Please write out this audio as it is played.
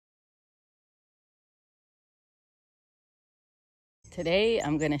Today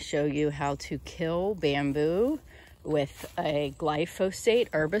I'm going to show you how to kill bamboo with a glyphosate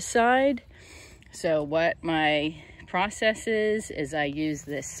herbicide. So what my process is I use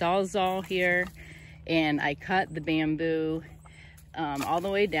this sawzall here and I cut the bamboo all the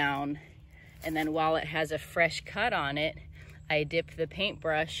way down, and then while it has a fresh cut on it, I dip the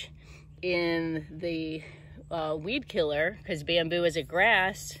paintbrush in the weed killer, because bamboo is a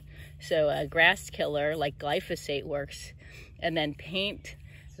grass, so a grass killer like glyphosate works, and then paint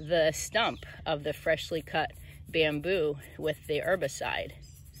the stump of the freshly cut bamboo with the herbicide.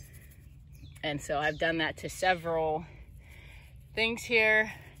 And so I've done that to several things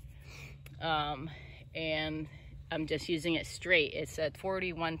here, and I'm just using it straight. It's a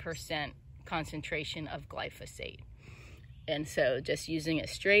 41% concentration of glyphosate. And so just using it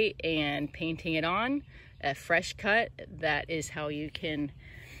straight and painting it on a fresh cut, that is how you can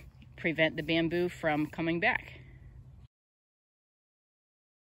prevent the bamboo from coming back.